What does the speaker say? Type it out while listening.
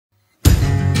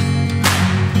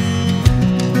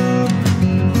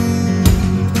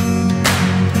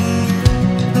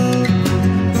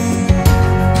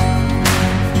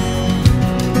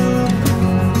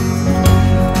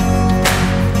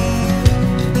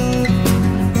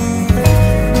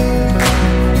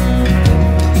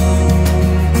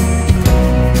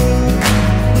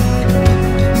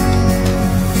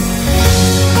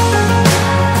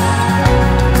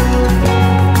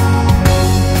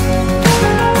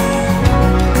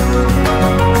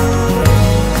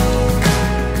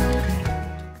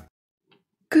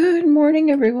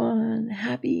everyone.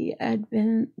 Happy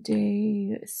Advent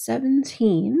Day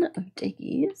 17 of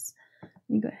Dickies. Let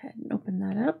me go ahead and open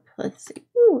that up. Let's see.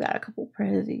 Ooh, got a couple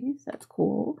prezzies. That's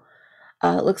cool.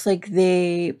 Looks like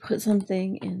they put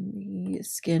something in the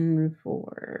skin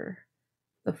for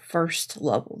the first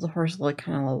level, the first kind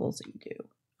of levels that you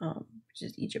do, which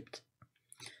is Egypt.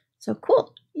 So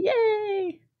cool.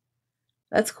 Yay!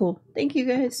 That's cool. Thank you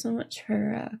guys so much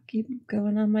for keep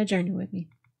going on my journey with me.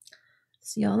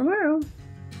 See y'all tomorrow.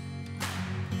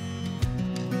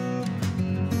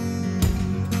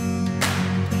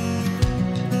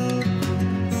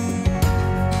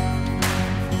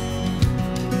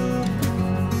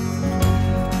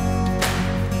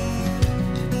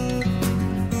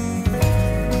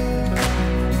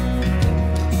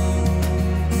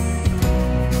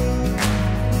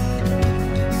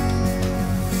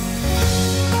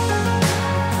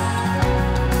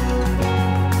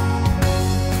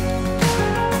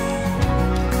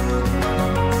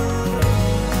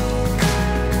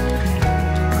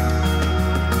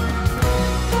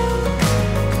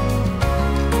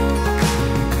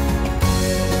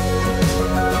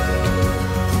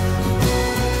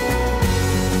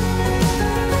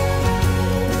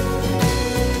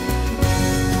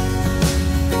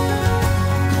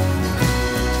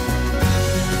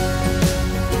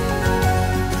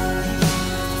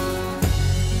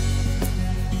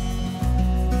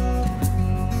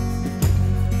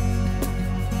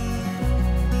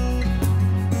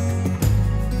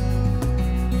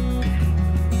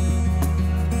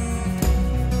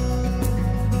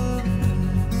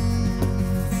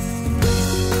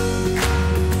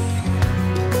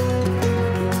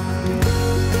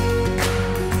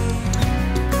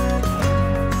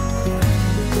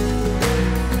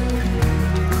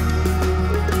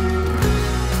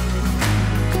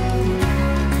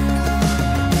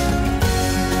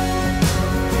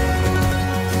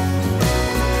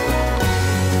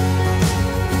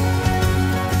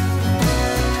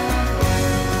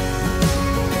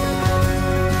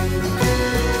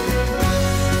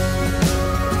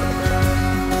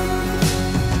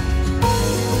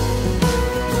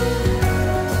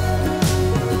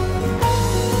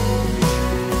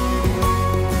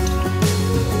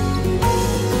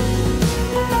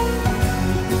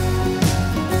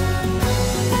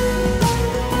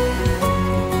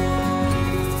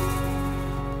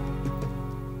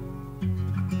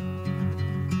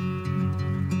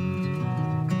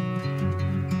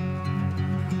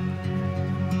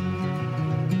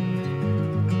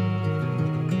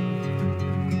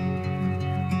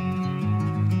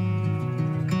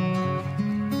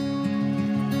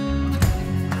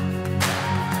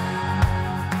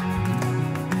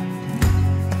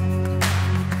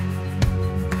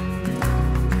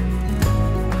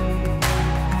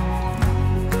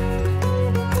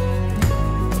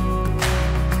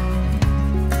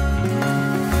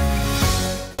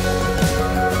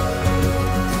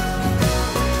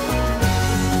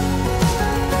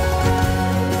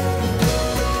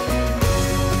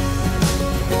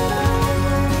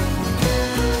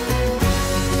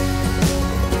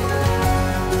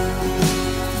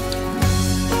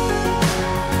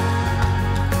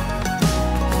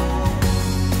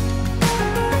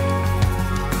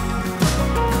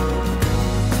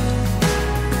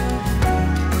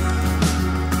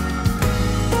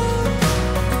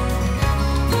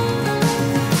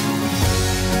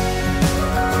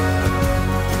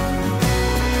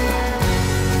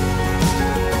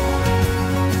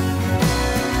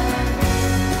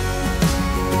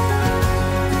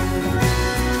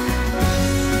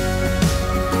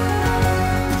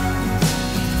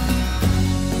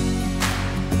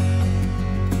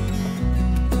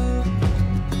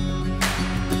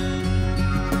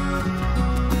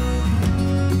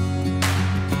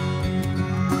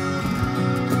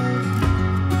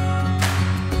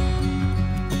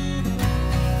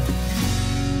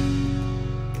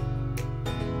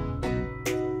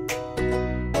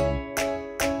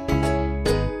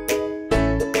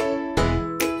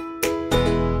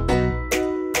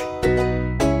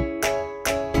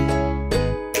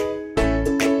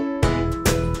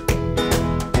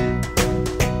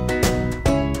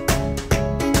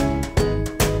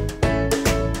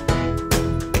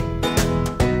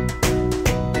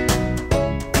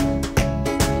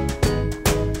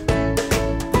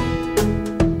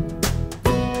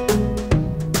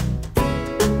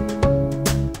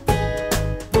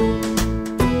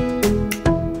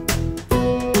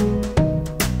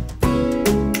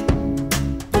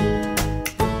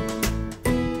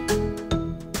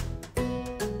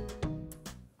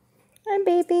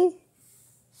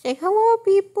 Say hello,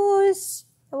 peoples.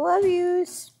 I love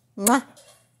yous. Mwah.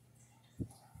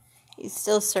 He's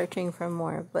still searching for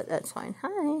more, but that's fine.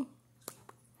 Hi.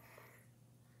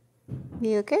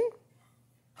 You okay?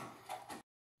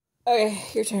 Okay,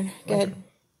 your turn. Go ahead.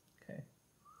 Okay.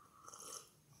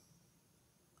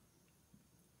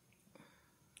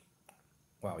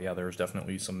 Wow, yeah, there's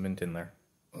definitely some mint in there.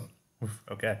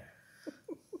 Okay.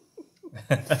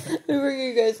 Maybe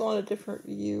you guys want a different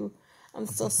view. I'm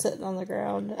still sitting on the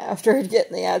ground after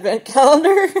getting the advent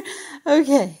calendar.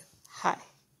 Okay. Hi.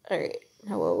 Alright.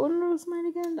 Now what one was mine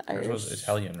again? The Yours Irish. was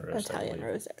Italian roast. Italian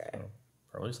roast, alright. So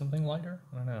probably something lighter?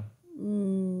 I don't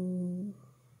know.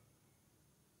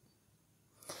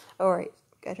 Alright.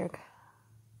 Go drink.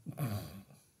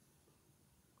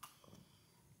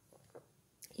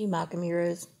 You mocking me,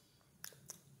 Rose.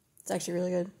 It's actually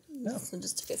really good. Yeah. So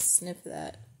just take a sniff of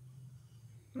that.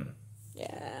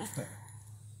 Yeah.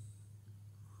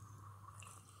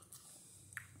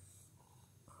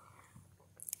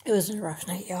 It was a rough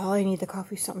night, y'all. I need the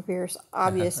coffee something fierce.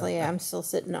 Obviously, I'm still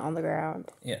sitting on the ground.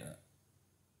 Yeah.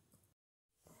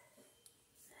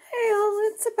 Hey, y'all.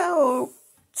 It's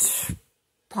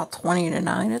about 20 to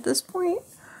 9 at this point.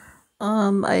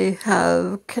 I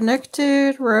have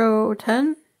connected row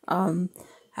 10.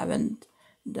 Haven't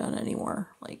done any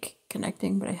more, like,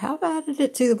 connecting, but I have added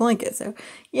it to the blanket, so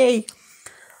yay.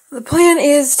 The plan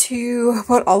is to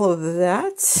put all of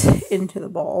that into the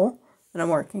ball that I'm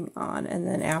working on, and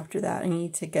then after that I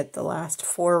need to get the last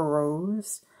 4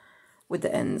 rows with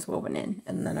the ends woven in,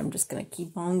 and then I'm just gonna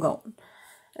keep on going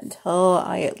until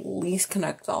I at least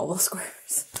connect all the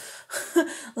squares.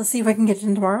 Let's see if I can get it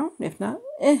in tomorrow. If not,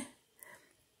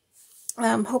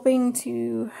 I'm hoping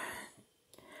to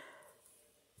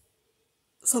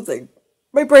something.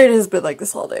 My brain has been like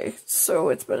this all day, so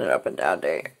it's been an up and down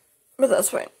day, but that's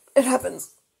fine. It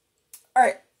happens.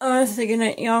 Alright, I'm gonna say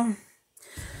goodnight, y'all.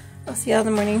 I'll see y'all in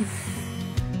the morning.